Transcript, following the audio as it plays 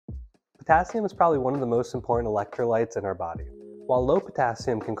Potassium is probably one of the most important electrolytes in our body. While low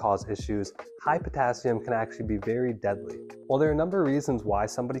potassium can cause issues, high potassium can actually be very deadly. While there are a number of reasons why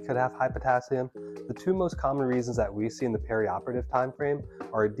somebody could have high potassium, the two most common reasons that we see in the perioperative time frame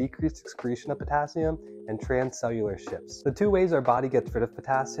are a decreased excretion of potassium and transcellular shifts. The two ways our body gets rid of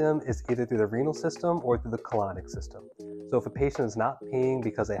potassium is either through the renal system or through the colonic system. So if a patient is not peeing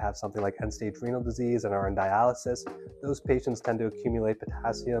because they have something like end-stage renal disease and are on dialysis, those patients tend to accumulate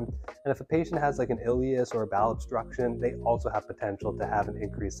potassium. And if a patient has like an ileus or a bowel obstruction, they also have potential to have an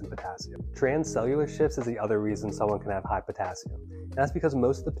increase in potassium. Transcellular shifts is the other reason someone can have high potassium. And that's because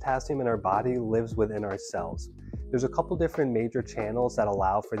most of the potassium in our body lives within our cells. There's a couple different major channels that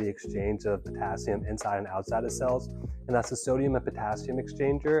allow for the exchange of potassium inside and outside of cells, and that's the sodium and potassium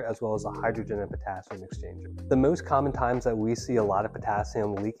exchanger as well as the hydrogen and potassium exchanger. The most common times that we see a lot of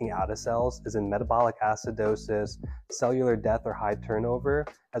potassium leaking out of cells is in metabolic acidosis, cellular death or high turnover,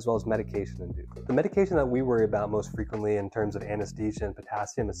 as well as medication induced. The medication that we worry about most frequently in terms of anesthesia and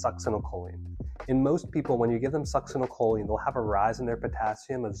potassium is succinylcholine. In most people, when you give them succinylcholine, they'll have a rise in their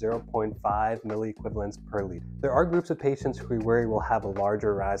potassium of 0.5 milliequivalents per liter. There are groups of patients who we worry will have a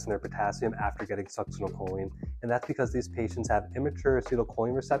larger rise in their potassium after getting succinylcholine, and that's because these patients have immature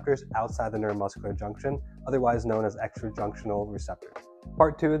acetylcholine receptors outside the neuromuscular junction, otherwise known as extrajunctional receptors.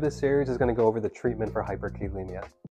 Part 2 of this series is going to go over the treatment for hyperkalemia.